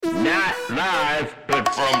Live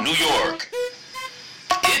from New York,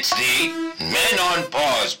 it's the Men on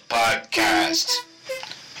Pause podcast.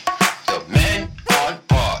 The Men on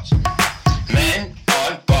Pause. Men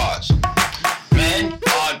on Pause. Men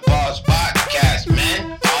on Pause podcast.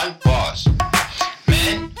 Men on Pause.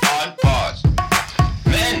 Men on Pause.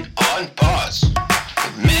 Men on Pause.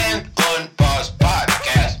 The Men on Pause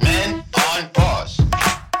podcast. Men on Pause.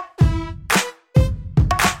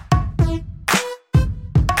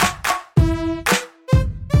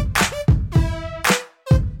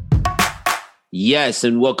 Yes,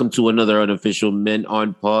 and welcome to another unofficial Men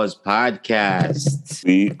on Pause podcast.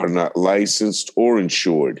 We are not licensed or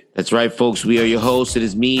insured. That's right, folks. We are your hosts. It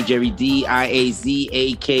is me, Jerry D, IAZ,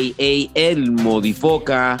 a.k.a. El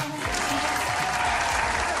Modifoca.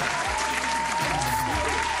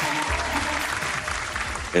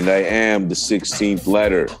 And I am the 16th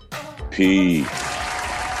letter, P.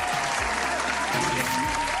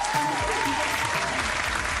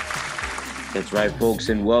 That's right, folks,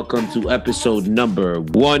 and welcome to episode number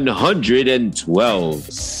 112.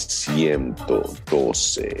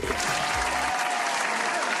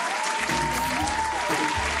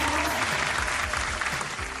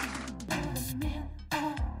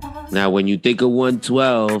 Now, when you think of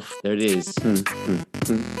 112, there it is.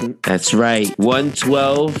 That's right,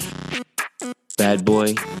 112. Bad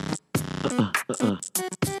boy.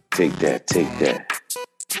 Take that.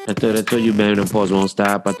 I thought I told you Men on Pause won't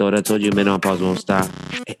stop. I thought I told you Men on Pause won't stop.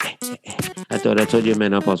 I thought I told you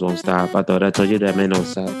Men on Pause won't stop. I thought I told you that Men don't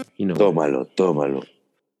stop. You know. Tómalo.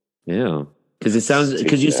 Yeah. Because it sounds,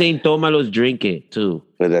 because you're saying tómalo's drink it too.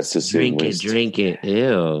 But that's the same way. Drink it.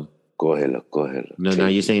 Ew. Cógelo. No, now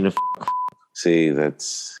you're saying See,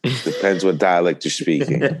 depends what dialect you're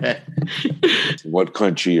speaking. What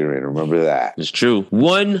country you're in, remember that. It's true.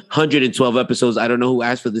 112 episodes. I don't know who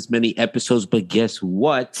asked for this many episodes, but guess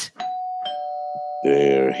what?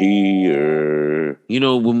 They're here. You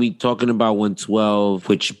know, when we talking about 112,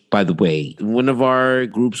 which, by the way, one of our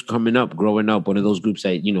groups growing up, one of those groups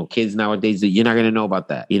that, you know, kids nowadays, you're not going to know about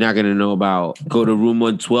that. You're not going to know about go to room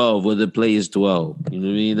 112 where the play is 12. You know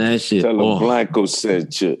what I mean? That shit. Tell them Blanco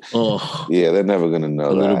said shit. Yeah, they're never going to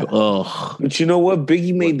know that. But you know what?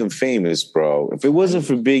 Biggie made them famous, bro. If it wasn't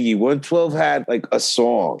for Biggie, 112 had like a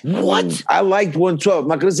song. What? I liked 112. I'm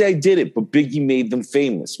not going to say I did it, but Biggie made them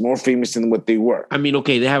famous. More famous than what they were. I mean,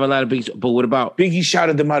 okay, they have a lot of big, but what about Biggie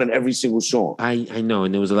shouted them out in every single song. I know,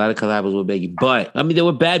 and there was a lot of collabs with Biggie, but I mean, they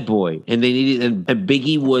were Bad Boy, and they needed, and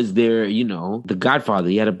Biggie was their, you know, the Godfather.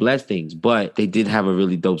 He had to bless things, but they did have a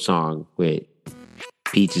really dope song with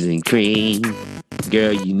Peaches and Cream.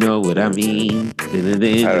 Girl, you know what I mean. All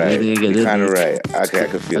right, you're kind of right. Okay, I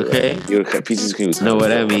can feel that. Your Peaches and Cream. Know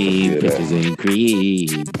what I mean? Peaches and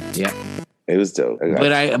Cream. Yeah. It was dope.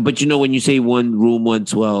 But you know, when you say room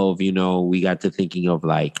 112, you know, we got to thinking of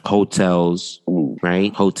like hotels,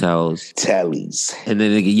 right? Hotels. Tellies. And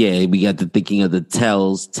then, we got to thinking of the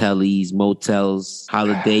tellies, motels,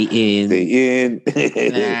 Holiday Inn.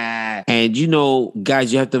 And, you know,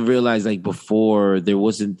 guys, you have to realize, like, before there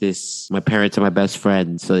wasn't this, my parents are my best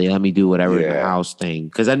friends, so they let me do whatever in the house thing.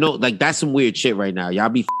 Because I know, like, that's some weird shit right now. Y'all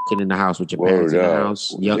be f***ing in the house with your parents in the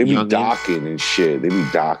house. They be docking and shit. They be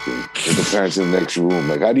docking with the parents in the next room.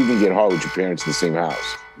 Like, how do you even get hard with your parents in the same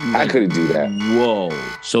house? I couldn't do that. Whoa.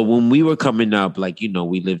 So when we were coming up, like, you know,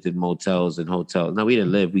 we lived in motels and hotels. No, we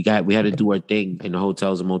didn't live. We had to do our thing in the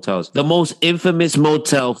hotels and motels. The most infamous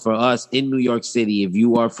motel for us in New York City, if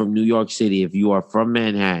you are from New York City, if you are from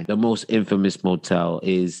Manhattan, the most infamous motel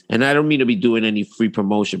is, and I don't mean to be doing any free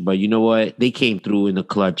promotion, but you know what? They came through in the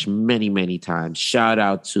clutch many, many times. Shout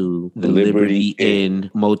out to the Liberty Inn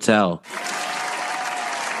Motel.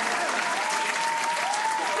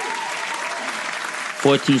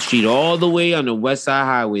 14th Street, all the way on the West Side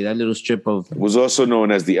Highway, that little strip of... was also known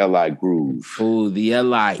as the L.I. Groove. Oh, the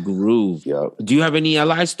L.I. Groove. Yep. Do you have any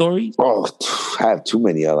L.I. stories? Oh, I have too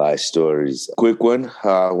many L.I. stories. Quick one.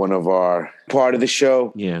 One of our part of the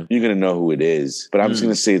show. Yeah. You're going to know who it is. But I'm just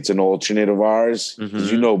going to say it's an alternate of ours.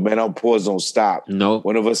 Because you know, Men on Pause don't stop. Nope.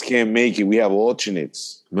 One of us can't make it. We have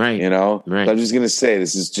alternates. Right. You know? Right. So I'm just going to say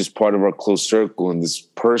this is just part of our close circle. And this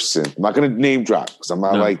person, I'm not going to name drop because I'm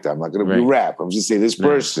not like that. I'm not going to be rap. I'm just saying this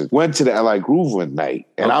person went to the L.I. Groove one night.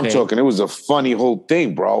 And I'm talking, it was a funny whole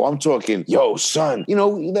thing, bro. I'm talking, yo, son, you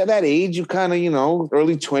know, that age, you kind of, you know,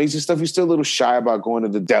 early 20s and stuff, you're still a little shy about going to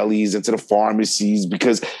the delis and to the pharmacies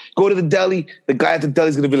because Go to the deli. The guy at the deli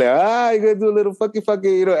is gonna be like, you're gonna do a little fucking,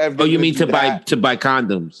 you know. Oh, you mean to buy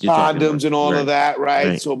condoms? Condoms and all of that,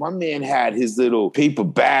 right? So my man had his little paper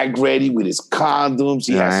bag ready with his condoms.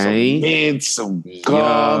 He had some mint, some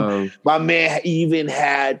gum. My man even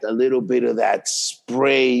had a little bit of that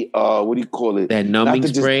spray. What do you call it? That numbing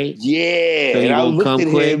spray. Yeah. So he won't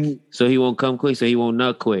come quick. So he won't come quick. So he won't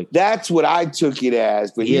nut quick. That's what I took it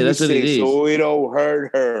as. But yeah, that's what it is. So it don't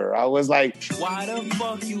hurt her. I was like, why the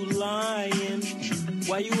fuck you lying?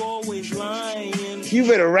 Why you always lying? You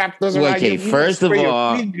better wrap those around your first of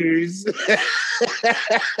all, fingers.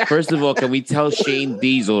 First of all, can we tell Shane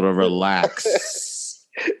Diesel to relax?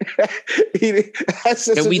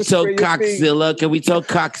 Can we tell Coxzilla? Can we tell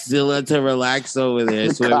Coxzilla to relax over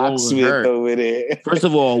there so it won't hurt? Over there. First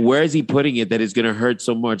of all, where is he putting it that it's going to hurt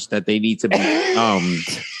so much that they need to be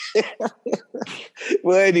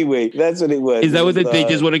Well, anyway, that's what it was. Is that what they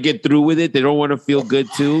just want to get through with it? They don't want to feel good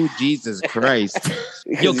too? Jesus Christ.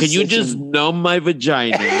 Yo, can you just numb my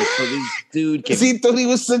vagina so this dude can... He thought he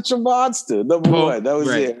was such a monster. Number one. That was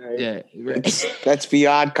it. Right? Yeah. Right. That's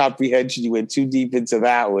beyond comprehension. You went too deep into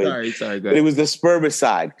that one. Sorry. But it was the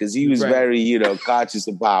spermicide because he was very, conscious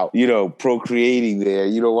about, procreating there.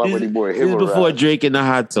 You don't want any more of him around. Before Drake and the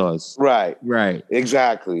hot sauce. Right.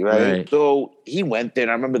 Exactly. Right. So he went there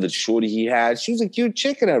and I remember the shorty he had. She was a cute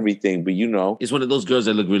chick and everything, but it's one of those girls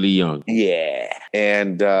that look really young. Yeah.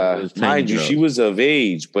 And mind you, she was of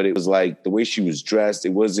age, but it was like the way she was dressed,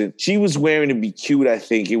 she was wearing to be cute, I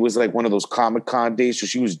think. It was like one of those Comic-Con days, so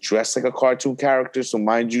she was dressed like a cartoon character. So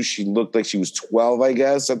mind you, she looked like she was 12, I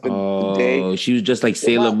guess, at the day. Oh, she was just like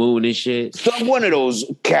Sailor Moon and shit. So one of those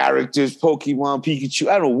characters, Pokemon, Pikachu,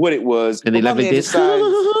 I don't know what it was. And they left it this.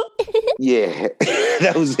 Yeah,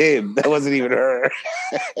 that was him. That wasn't even her.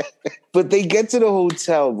 But they get to the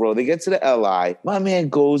hotel, bro. They get to the LI. My man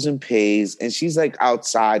goes and pays, and she's like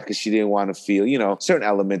outside because she didn't want to feel, certain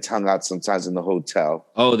elements hung out sometimes in the hotel.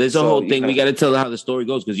 Oh, there's a whole thing. We got to tell how the story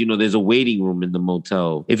goes because, there's a waiting room in the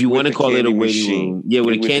motel. If you want to call it a waiting room. Yeah,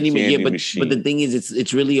 with a candy machine. But the thing is,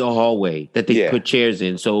 it's really a hallway that they put chairs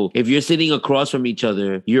in. So if you're sitting across from each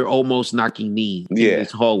other, you're almost knocking knees in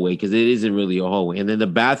this hallway because it isn't really a hallway. And then the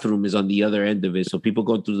bathroom is on the other end of it. So people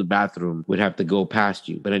going through the bathroom would have to go past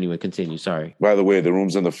you. But anyway, continue. Sorry. By the way, the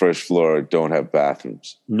rooms on the first floor don't have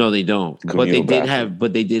bathrings. No, they don't. But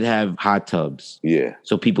they did have hot tubs. Yeah.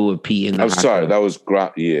 So people would pee in the hot tub. That was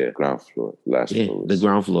ground floor. Floor. The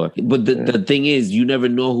ground floor. But the thing is, you never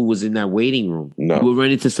know who was in that waiting room. No. You will run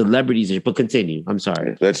into celebrities. But continue. I'm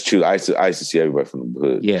sorry. That's true. I used to see everybody from the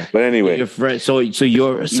hood. Yeah. But anyway. Your friend.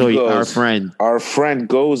 Our friend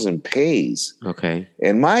goes and pays. Okay.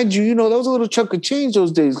 And mind you, that was a little chunk of change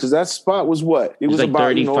those days because that spot was what? It was like about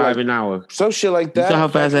 35 an hour. Some shit like that. You saw how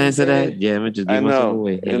fast I answered that? Yeah, I'm just give myself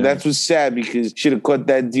away. And that's what's sad because should have cut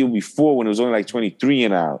that deal before when it was only like 23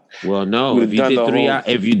 an hour. Well, no. If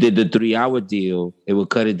you did the 3-hour deal, it would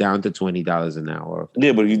cut it down to $20 an hour.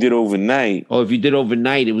 Yeah, but if you did overnight. Oh, if you did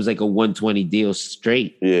overnight, it was like a 120 deal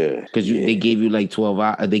straight. Yeah. Because they gave you like 12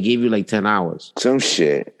 hours. They gave you like 10 hours. Some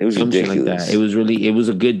shit. It was ridiculous. Shit like that. It was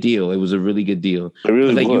a good deal. It was a really good deal. It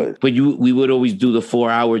really was. We would always do the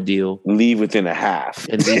 4-hour deal. Leave within a half.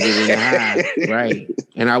 And leave within a half. Right.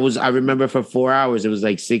 And I remember for 4 hours, it was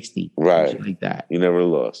like 60. Right. Like that. You never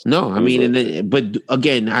lost. No, I mean, but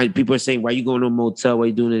again, people are saying, why are you going to a motel? Why are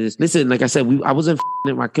you doing this? Listen, like I said, I wasn't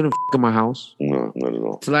I couldn't in my house. No, not at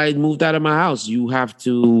all. Till I moved out of my house, you have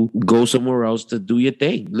to go somewhere else to do your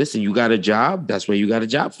thing. Listen, you got a job. That's where you got a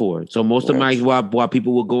job for. So most of my, while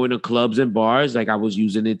people were going to clubs and bars, like I was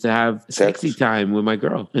using it to have sexy time with my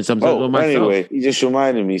girl. And sometimes with myself. Anyway, he just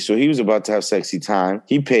reminded me. So he was about to have sexy time.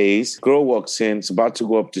 He pays. Girl walks in. It's about to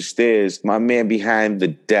go up the stairs. My man behind the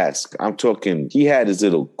desk. I'm talking, he had his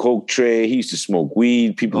little Coke tray. He used to smoke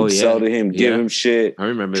weed. People would sell to him, give him shit. I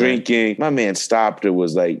remember drinking. My man stopped her,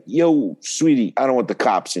 was like, yo, sweetie, I don't want the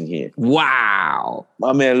cops in here. Wow.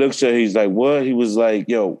 My man looks at her. He's like, what? He was like,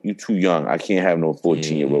 yo, you too young. I can't have no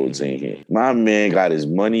 14-year-olds in here. My man got his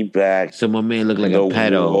money back. So my man looked like a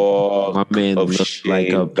pedo. My man looked like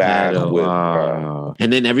a pedo.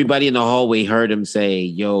 And then everybody in the hallway heard him say,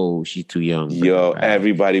 yo, she's too young. Yo,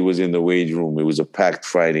 everybody was in the wage room. It was a packed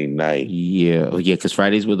Friday night. Yeah, because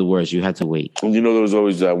Fridays were the worst. You had to wait. And there was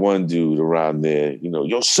always that one dude around there,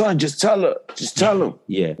 yo, son, just tell her. Just tell him.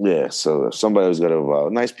 Yeah. Yeah, so somebody was got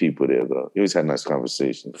involved. Nice people there, though. You always had nice conversations.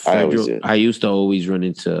 conversation. I used to always run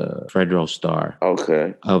into Fredro Starr.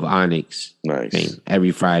 Okay. Of Onyx. Nice. Fame,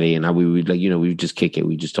 every Friday, and we would we would just kick it.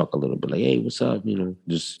 We just talk a little bit, like, hey, what's up?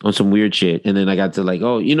 Just on some weird shit. And then I got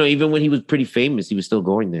to even when he was pretty famous, he was still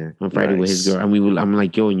going there on Friday with his girl. And I'm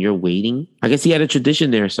like, yo, and you're waiting? I guess he had a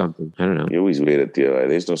tradition there or something. I don't know. You always wait at the LI.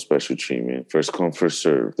 There's no special treatment. First come, first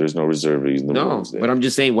serve. There's no reservations. No, but I'm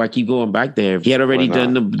just saying, why keep going back there? He had already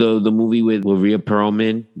done the movie with Rhea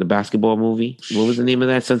Perlman, the basketball movie. What was the name of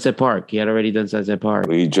that? Sunset Park. He had already done Sunset Park.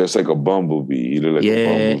 He dressed like a bumblebee. He looked like a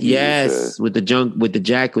bumblebee. Yes, with the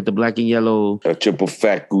jacket, with the black and yellow. A triple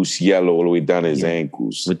fat goose yellow all the way down his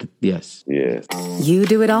ankles. Yes. Yeah. You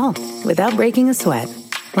do it all without breaking a sweat.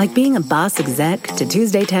 Like being a boss exec to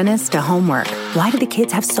Tuesday tennis to homework. Why do the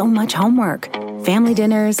kids have so much homework? Family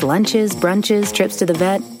dinners, lunches, brunches, trips to the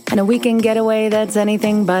vet, and a weekend getaway that's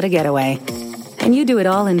anything but a getaway. And you do it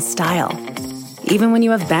all in style. Even when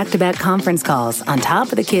you have back-to-back conference calls on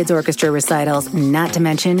top of the kids' orchestra recitals, not to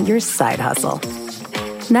mention your side hustle.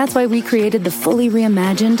 And that's why we created the fully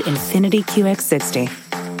reimagined Infiniti QX60.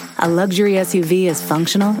 A luxury SUV as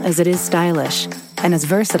functional as it is stylish and as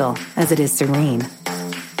versatile as it is serene.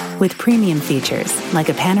 With premium features like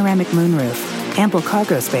a panoramic moonroof, ample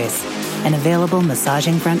cargo space, and available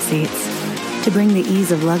massaging front seats to bring the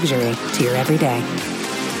ease of luxury to your everyday.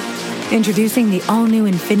 Introducing the all-new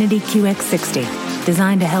Infiniti QX60,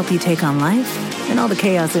 designed to help you take on life and all the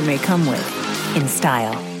chaos it may come with in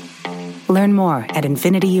style. Learn more at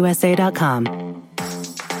InfinityUSA.com.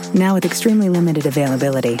 Now with extremely limited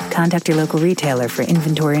availability, contact your local retailer for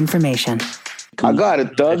inventory information. I got a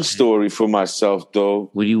thug story for myself, though.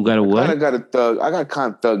 What you got a what? I got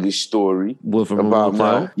kind of thuggish story. What, from about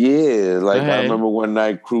my? Yeah, I remember one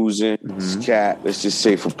night cruising. This cat, let's just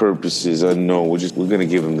say for purposes unknown, we're gonna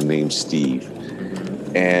give him the name Steve.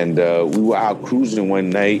 And we were out cruising one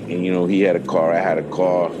night, and he had a car, I had a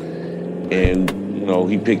car, and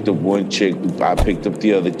he picked up one chick, I picked up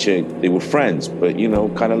the other chick. They were friends, but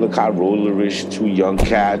kind of look high rollerish, two young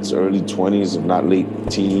cats, early 20s, if not late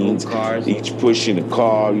teens. Cars. Each pushing the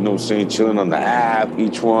car, chilling on the app.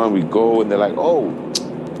 Each one, we go, and they're like, oh,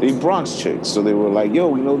 they Bronx chicks. So they were like, yo,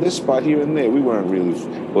 we know this spot here and there. We weren't really,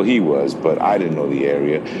 well, he was, but I didn't know the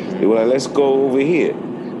area. They were like, let's go over here.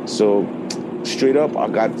 So straight up, I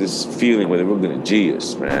got this feeling where they were gonna G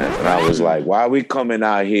us, man. And I was like, why are we coming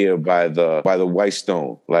out here by the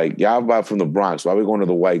Whitestone? Like, y'all from the Bronx. Why are we going to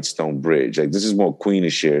the Whitestone Bridge? Like, this is more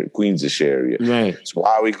Queens-ish area. Right. So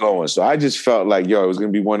why are we going? So I just felt like, it was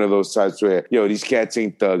gonna be one of those types where, these cats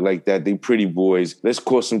ain't thug like that. They pretty boys. Let's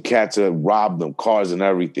call some cats to rob them, cars and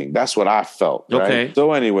everything. That's what I felt. Right? Okay.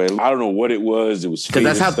 So anyway, I don't know what it was. It was because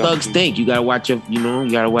that's how thugs think. You gotta watch your,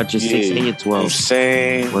 you gotta watch your 6 and your 12. I'm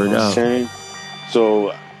saying.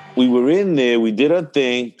 So we were in there, we did our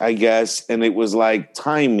thing, I guess, and it was like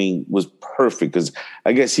timing was perfect because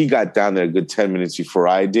I guess he got down there a good 10 minutes before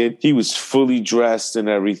I did. He was fully dressed and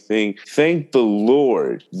everything. Thank the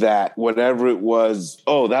Lord that whatever it was,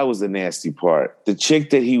 that was the nasty part. The chick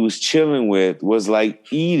that he was chilling with was like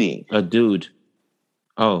eating. A dude.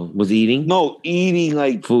 Oh, was eating? No, eating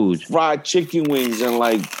like food, fried chicken wings and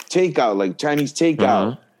like takeout, like Chinese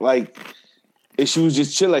takeout. Like, and she was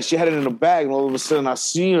just chilling. Like, she had it in a bag, and all of a sudden I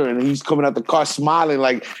see her, and he's coming out the car smiling,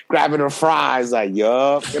 like grabbing her fries, like,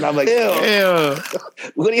 yup. And I'm like, ew.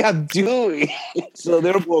 What are y'all doing? So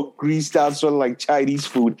they were both greased out, sort of like Chinese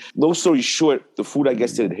food. Long story short, the food, I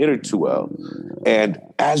guess, didn't hit her too well. And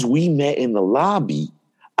as we met in the lobby,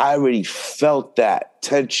 I already felt that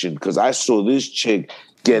tension because I saw this chick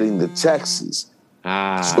getting the texts.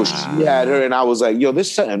 So she had her, and I was like, yo,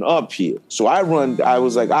 there's something up here. So I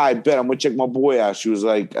was like, I bet I'm gonna check my boy out. She was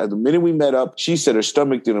like, the minute we met up, she said her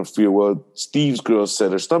stomach didn't feel well. Steve's girl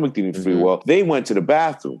said her stomach didn't feel well. They went to the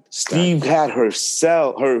bathroom. Steve had her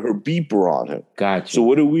beeper on him. Gotcha. So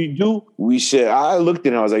what did we do? We said, I looked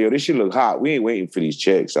at her, I was like, yo, this shit look hot. We ain't waiting for these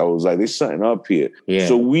chicks. I was like, there's something up here. Yeah.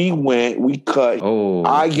 So we went, we cut.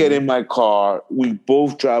 I get in my car. We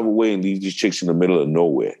both drive away and leave these chicks in the middle of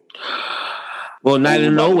nowhere. Well, not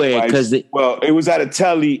in nowhere because it was at a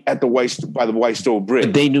telly at by the Whitestone Bridge.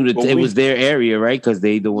 But they knew that it was their area, right? Because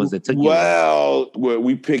they the ones that took you. Well, where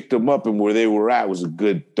we picked them up and where they were at was a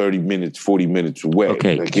good 30 minutes, 40 minutes away.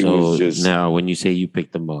 Okay, like it was just... now when you say you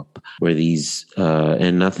picked them up, were these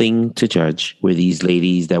and nothing to judge? Were these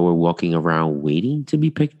ladies that were walking around waiting to be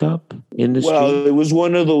picked up? in the street? Well, it was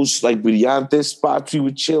one of those like brillante spots we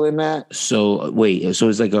were chilling at. So wait, so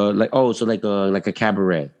it's like a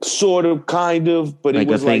cabaret, Sort of, kind of, but like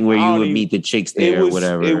it was a thing like, where you would meet the chicks there or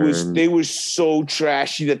whatever. They were so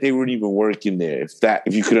trashy that they weren't even working there.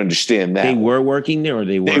 If you could understand that. They were working there, or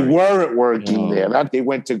they weren't? They weren't working there. They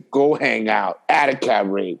went to go hang out at a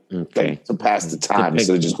cabaret to pass the time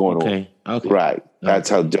instead of just going over. Okay. Right. That's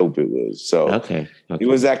how dope it was. So it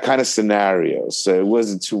was that kind of scenario. So it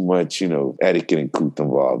wasn't too much, etiquette and couth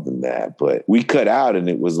involved in that. But we cut out, and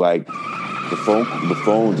it was like the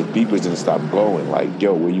phones, the beepers didn't stop going. Like,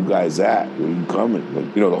 yo, where you guys at? Where you coming?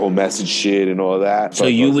 Like, the whole message shit and all that. So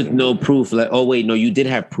you with no proof? Like, oh wait, no, you did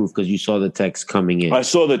have proof because you saw the text coming in. I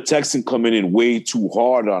saw the texting coming in way too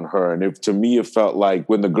hard on her, and to me, it felt like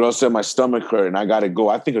when the girl said my stomach hurt and I got to go.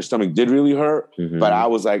 I think her stomach did really hurt, but I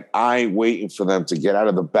was like, I ain't waiting for them to get out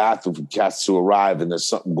of the bathroom for cats to arrive, and then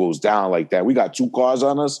something goes down like that. We got 2 cars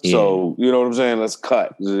on us, so you know what I'm saying. Let's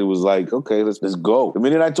cut. It was like, okay, let's go. The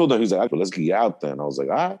minute I told him, he's like, let's get out then. I was like,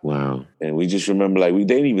 all right. Wow. And we just remember, like, they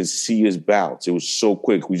didn't even see us bounce. It was so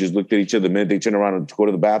quick. We just looked at each other. The minute they turned around and go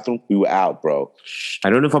to the bathroom, we were out, bro. I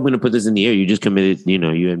don't know if I'm going to put this in the air. You just committed,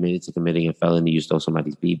 you admitted to committing a felony. You stole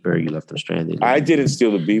somebody's beeper. You left them stranded. I didn't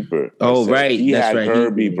steal the beeper. Oh, right. He That's had right.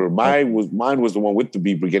 her beeper. Mine was the one with the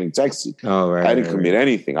beeper getting texted. Oh, right. I didn't commit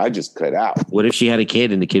anything. I just cut out. What if she had a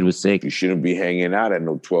kid and the kid was sick? You shouldn't be hanging out at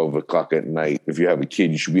no 12 o'clock at night. If you have a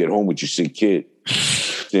kid, you should be at home with your sick kid.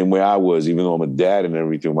 Same way I was, even though I'm a dad and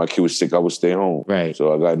everything. When my kid was sick, I would stay home. Right.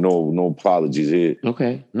 So I got no apologies here.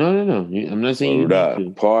 Okay. No. I'm not saying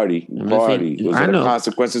Party. Those are the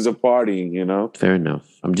consequences of partying, Fair enough.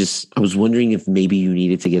 I was wondering if maybe you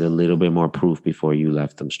needed to get a little bit more proof before you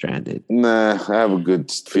left them stranded. Nah, I have a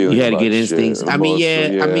good feeling. You had good instincts. Shit. I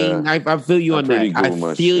feel you on that.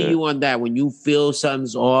 I feel you on that. When you feel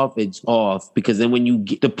something's off, it's off. Because then when you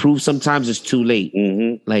get the proof, sometimes it's too late.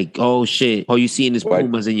 Mm-hmm. Like, oh shit. All you see in this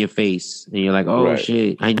pumas in your face. And you're like, oh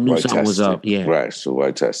shit. I knew something was up. Yeah. Right. So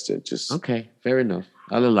I tested. Okay. Fair enough.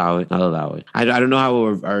 I'll allow it. I don't know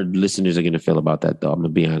how our listeners are going to feel about that, though. I'm going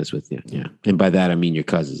to be honest with you. Yeah. And by that, I mean your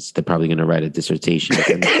cousins. They're probably going to write a dissertation.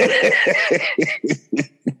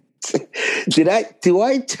 Do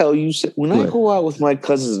I tell you, when I go out with my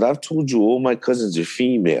cousins, and I've told you all my cousins are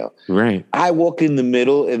female. Right. I walk in the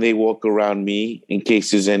middle and they walk around me in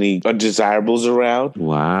case there's any undesirables around.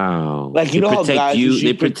 Wow. Like, you know how guys...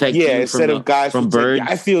 They protect you instead of guys from birds?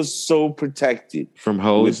 I feel so protected. From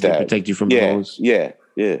hoes? They protect you from hoes? Yeah.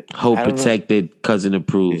 Yeah. Hoe protected, cousin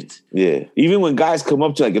approved. Yeah. Even when guys come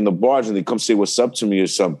up to in the bars and they come say what's up to me or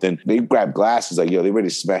something, they grab glasses like, yo, they ready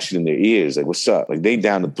to smash it in their ears. Like, what's up? Like, they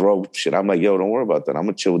down to throw shit. I'm like, yo, don't worry about that. I'm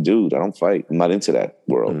a chill dude. I don't fight. I'm not into that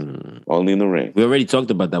world. Only in the ring. We already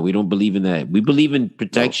talked about that. We don't believe in that. We believe in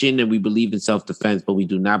protection and we believe in self-defense, but we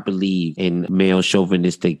do not believe in male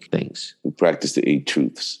chauvinistic things. We practice the 8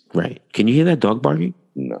 truths. Right. Can you hear that dog barking?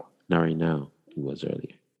 No. Not right now. He was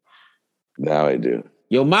earlier. Now I do.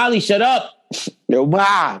 Yo, Molly, shut up. Yo,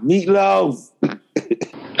 Ma, meatloaf.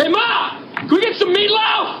 Hey, Ma, can we get some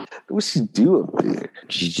meatloaf? What's she doing up there?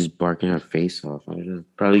 She's just barking her face off. I don't know.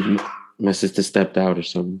 Probably my sister stepped out or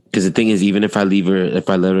something. Because the thing is, even if I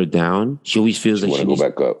let her down, she always feels like she wants to go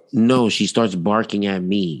back up. No, she starts barking at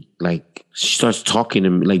me. Like, she starts talking to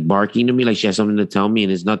me, like barking to me, like she has something to tell me,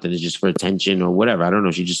 and it's nothing. It's just for attention or whatever. I don't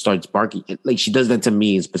know. She just starts barking. Like, she does that to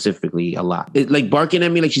me specifically a lot. Like, barking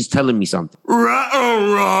at me like she's telling me something.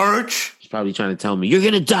 She's probably trying to tell me, you're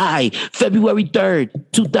going to die February 3rd,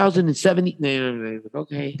 2070.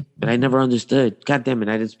 Okay. But I never understood. God damn it.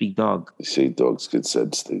 I didn't speak dog. You say dogs can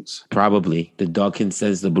sense things. Probably. The dog can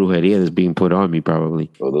sense the brujeria that's being put on me, probably.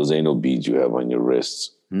 Oh, those ain't no beads you have on your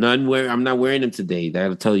wrists. None. I'm not wearing them today.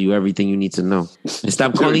 That'll tell you everything you need to know. And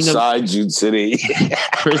stop calling them inside you today.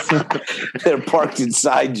 They're parked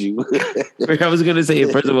inside you. I was gonna say,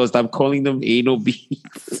 first of all, stop calling them anal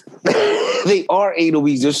beads. They are anal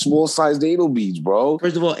beads. They're small-sized anal beads, bro.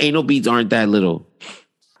 First of all, anal beads aren't that little.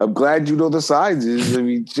 I'm glad you know the sizes. I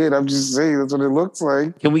mean, shit, I'm just saying that's what it looks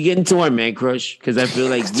like. Can we get into our man crush? Because I feel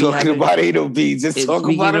like talking about anal beads. Let's talk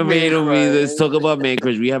about anal beads. Let's talk about man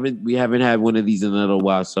crush. We haven't had one of these in a little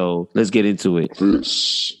while, so let's get into it.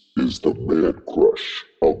 This is the man crush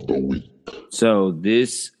of the week. So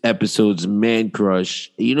this episode's man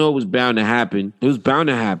crush, it was bound to happen. It was bound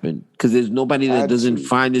to happen because there's nobody that doesn't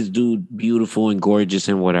find this dude beautiful and gorgeous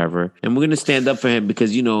and whatever. And we're going to stand up for him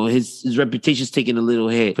because, his reputation's taking a little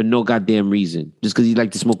hit for no goddamn reason. Just because he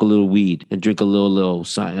like to smoke a little weed and drink a little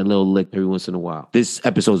lick every once in a while. This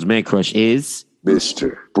episode's man crush is...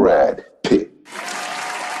 Mr. Brad Pitt.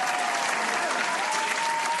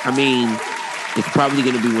 I mean... it's probably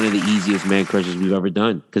going to be one of the easiest man crushes we've ever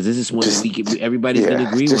done because this is one everybody's going to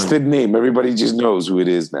agree just on. the name. Everybody just knows who it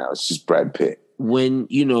is now. It's just Brad Pitt. When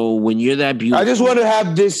you're that beautiful. I just want to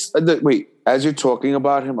have this. Wait, as you're talking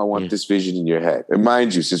about him, I want this vision in your head. And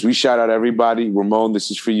mind you, since we shout out everybody, Ramon, this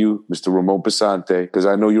is for you, Mr. Ramon Pesante, because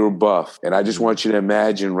I know you're a buff. And I just want you to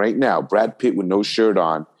imagine right now, Brad Pitt with no shirt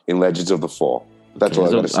on in Legends of the Fall. That's all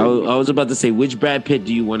I got to say. I was about to say, which Brad Pitt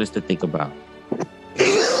do you want us to think about?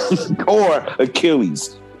 Or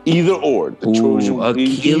Achilles. Either or. The Trojan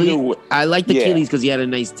Achilles. I liked Achilles because he had a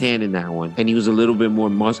nice tan in that one. And he was a little bit more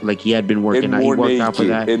like he had been working out. He worked out for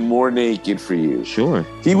that. And more naked for you. Sure.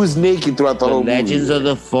 He was naked throughout the whole movie. Legends of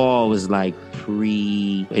the Fall was like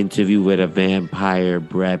pre-Interview with a Vampire,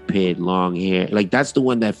 Brad Pitt, long hair. Like that's the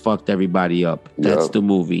one that fucked everybody up. That's the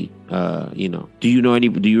movie. Do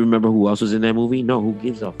you remember who else was in that movie? No, who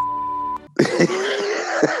gives a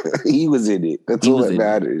He was in it. That's all that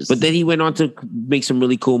matters. But then he went on to make some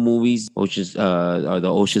really cool movies. The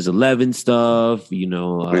Ocean's 11 stuff,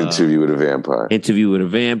 Interview with a Vampire. Interview with a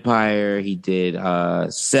Vampire. He did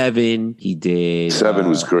 7. He did 7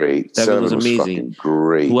 was great. 7 was amazing.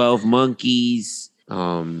 Great. 12 Monkeys.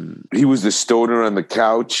 He was the stoner on the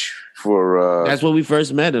couch for that's when we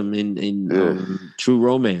first met him in True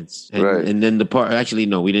Romance. And then the part, actually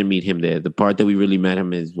no, we didn't meet him there. The part that we really met him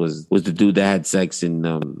was the dude that had sex in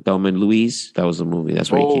Thelma and Louise. That was the movie. That's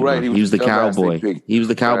where he came out. He was the cowboy. He was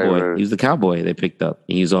the cowboy. Right. He was the cowboy they picked up.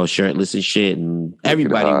 And he was all shirtless and shit, and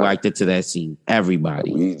everybody whacked it to that scene.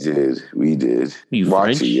 Everybody. We did. You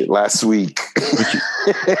watching French? It last week.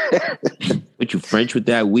 But you French with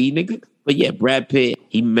that weed, nigga? But yeah, Brad Pitt,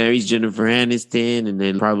 he marries Jennifer Aniston, and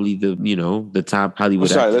then probably the top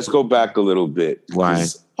Hollywood. I'm sorry, let's go back a little bit. Why?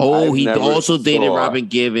 Oh, he also dated Robin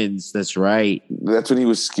Givens. That's right. That's when he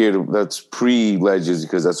was scared of. That's pre-Legends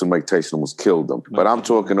because that's when Mike Tyson almost killed him. But I'm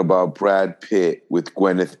talking about Brad Pitt with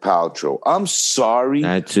Gwyneth Paltrow. I'm sorry,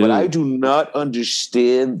 but I do not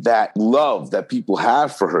understand that love that people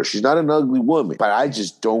have for her. She's not an ugly woman, but I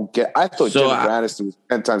just don't get. I thought Jennifer Aniston was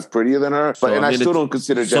 10 times prettier than her, I still don't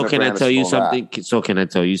consider Jennifer Aniston. So can I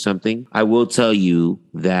tell you something? I will tell you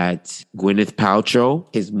that Gwyneth Paltrow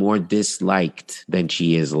is more disliked than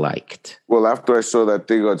she is liked. Well, after I saw that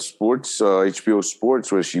thing on sports, HBO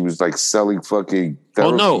Sports, where she was like selling fucking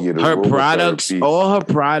therapy. Oh no, her products, all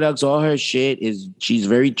her shit she's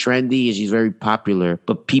very trendy and she's very popular.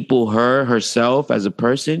 But people, herself as a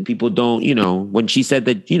person, people don't, when she said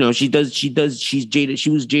that, she was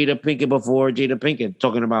Jada Pinkett before Jada Pinkett,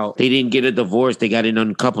 talking about they didn't get a divorce, they got an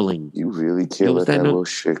uncoupling. You really can't let that little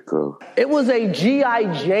shit go. It was a G.I.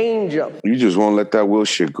 Jane jump. You just won't let that will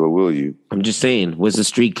shit go, will you? I'm just saying, was the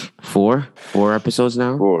streak 4 episodes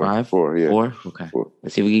now? 5? 4, yeah. 4? Okay. 4.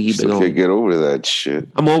 Let's see if we can keep it going. Can't get over that shit.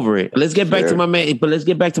 I'm over it. Let's get back to my man. But let's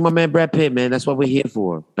get back to my man Brad Pitt, man. That's what we're here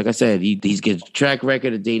for. Like I said, he's got a track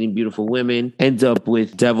record of dating beautiful women. Ends up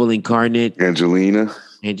with devil incarnate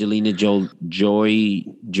Angelina Joy,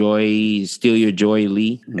 Steal Your Joy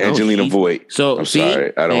Lee. No, Angelina Voight. So I'm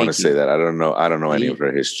sorry, I don't want to say that. I don't know any of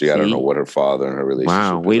her history. I don't know what her father and her relationship.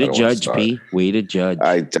 Wow, way to judge, P. Way to judge.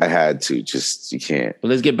 I had to. Just you can't. But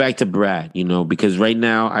let's get back to Brad. Because right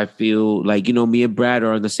now I feel like me and Brad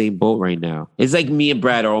are on the same boat right now. It's like me and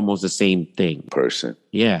Brad are almost the same thing. Person.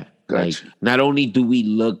 Yeah. Gotcha. Like not only do we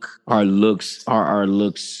our looks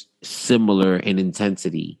similar in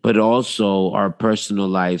intensity, but also our personal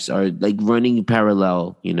lives are like running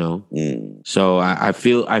parallel, So I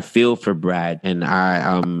feel for Brad, and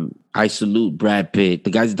I salute Brad Pitt.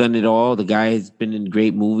 The guy's done it all. The guy has been in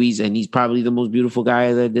great movies, and he's probably the most beautiful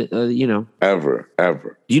guy that ever.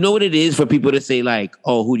 Do you know what it is for people to say like,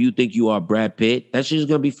 "Oh, who do you think you are, Brad Pitt?" That's just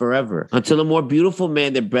gonna be forever until a more beautiful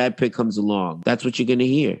man than Brad Pitt comes along. That's what you're gonna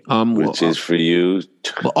hear. Which is for you.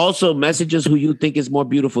 But also messages who you think is more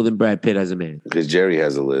beautiful than Brad Pitt as a man. Because Jerry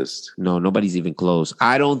has a list. No, nobody's even close.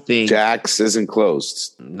 I don't think Jax isn't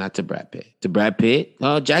close. Not to Brad Pitt. To Brad Pitt?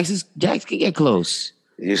 Jax can get close.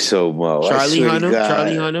 You're so much. Charlie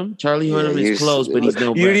Hunnam is close, but he's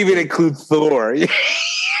no. You didn't even include Thor.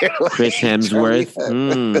 Chris Hemsworth.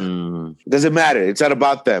 Doesn't matter. It's not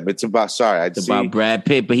about them. It's about about Brad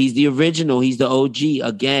Pitt, but he's the original. He's the OG.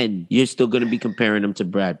 Again, you're still going to be comparing him to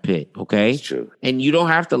Brad Pitt, okay? That's true. And you don't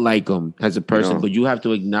have to like him as a person, but you have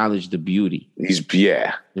to acknowledge the beauty.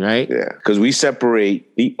 Right? Yeah. Because we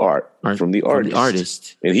separate the art from the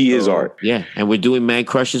artist. And he is art. Yeah. And we're doing man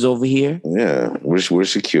crushes over here. Yeah. We're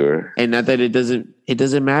secure. And not that it doesn't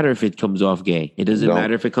matter if it comes off gay. It doesn't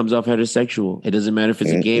matter if it comes off heterosexual. It doesn't matter if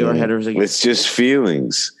it's a gay or heterosexual. It's just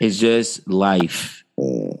feelings. It's just life.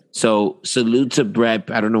 So salute to Brad.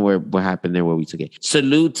 I don't know what happened there where we took it.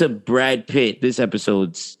 Salute to Brad Pitt. This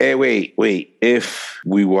episode's. Hey, wait. If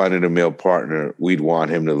we wanted a male partner, we'd want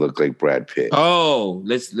him to look like Brad Pitt. Oh,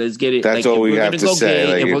 let's get it. That's all we have to say.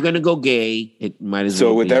 Gay, if we're gonna go gay, it might as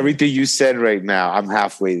well. So with everything you said right now, I'm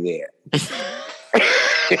halfway there.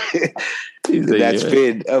 That's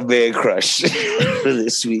been a man crush for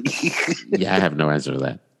this week. Yeah, I have no answer to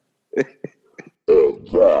that.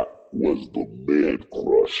 That was the man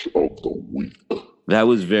crush of the week. That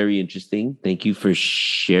was very interesting. Thank you for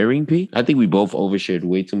sharing, P. I think we both overshared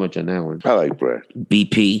way too much on that one. I like Brad.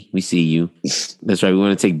 BP, we see you. That's right. We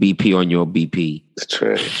want to take BP on your BP. That's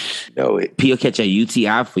right. Know it. P will catch a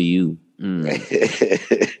UTI for you.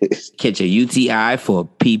 Catch a UTI for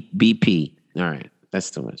BP. All right. That's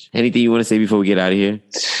too much. Anything you want to say before we get out of here?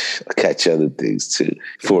 I'll catch other things too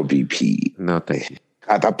for BP. No, thank you.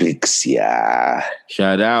 Catapixia.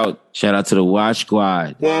 Shout out to the Wash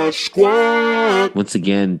Squad. Wash Squad. Once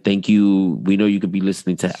again, thank you. We know you could be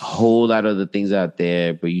listening to a whole lot of other things out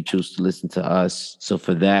there, but you choose to listen to us. So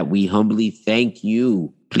for that, we humbly thank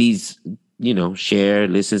you. Please, share,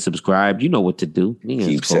 listen, subscribe. You know what to do.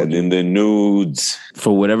 Keep sending the nudes.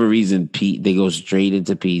 For whatever reason, Pete, they go straight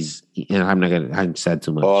into P's. And I said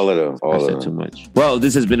too much. All of them. I said too much. Well,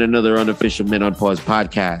 this has been another unofficial Men on Pause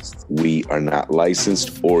podcast. We are not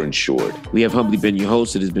licensed or insured. We have humbly been your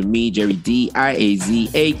host. It has been me, Jerry Diaz,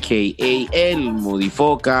 a.k.a. El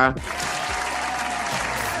Modifoca.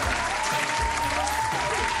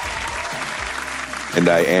 And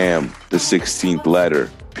I am the 16th letter,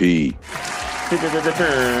 P.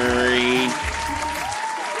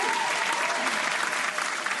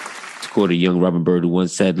 Quote a young Robin Bird who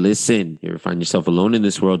once said, listen, you ever find yourself alone in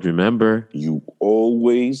this world, remember, you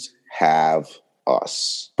always have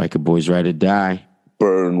us. Biker boys ride or die.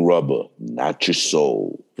 Burn rubber, not your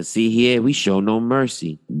soul. But see here, we show no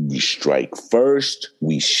mercy. We strike first,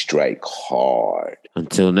 we strike hard.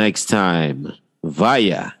 Until next time,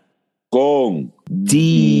 vaya con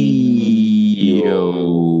Dios.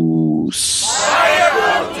 Vaya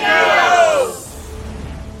con Dios.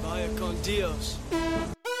 Vaya con Dios.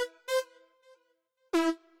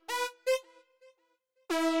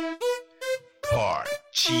 Part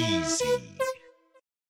cheesy.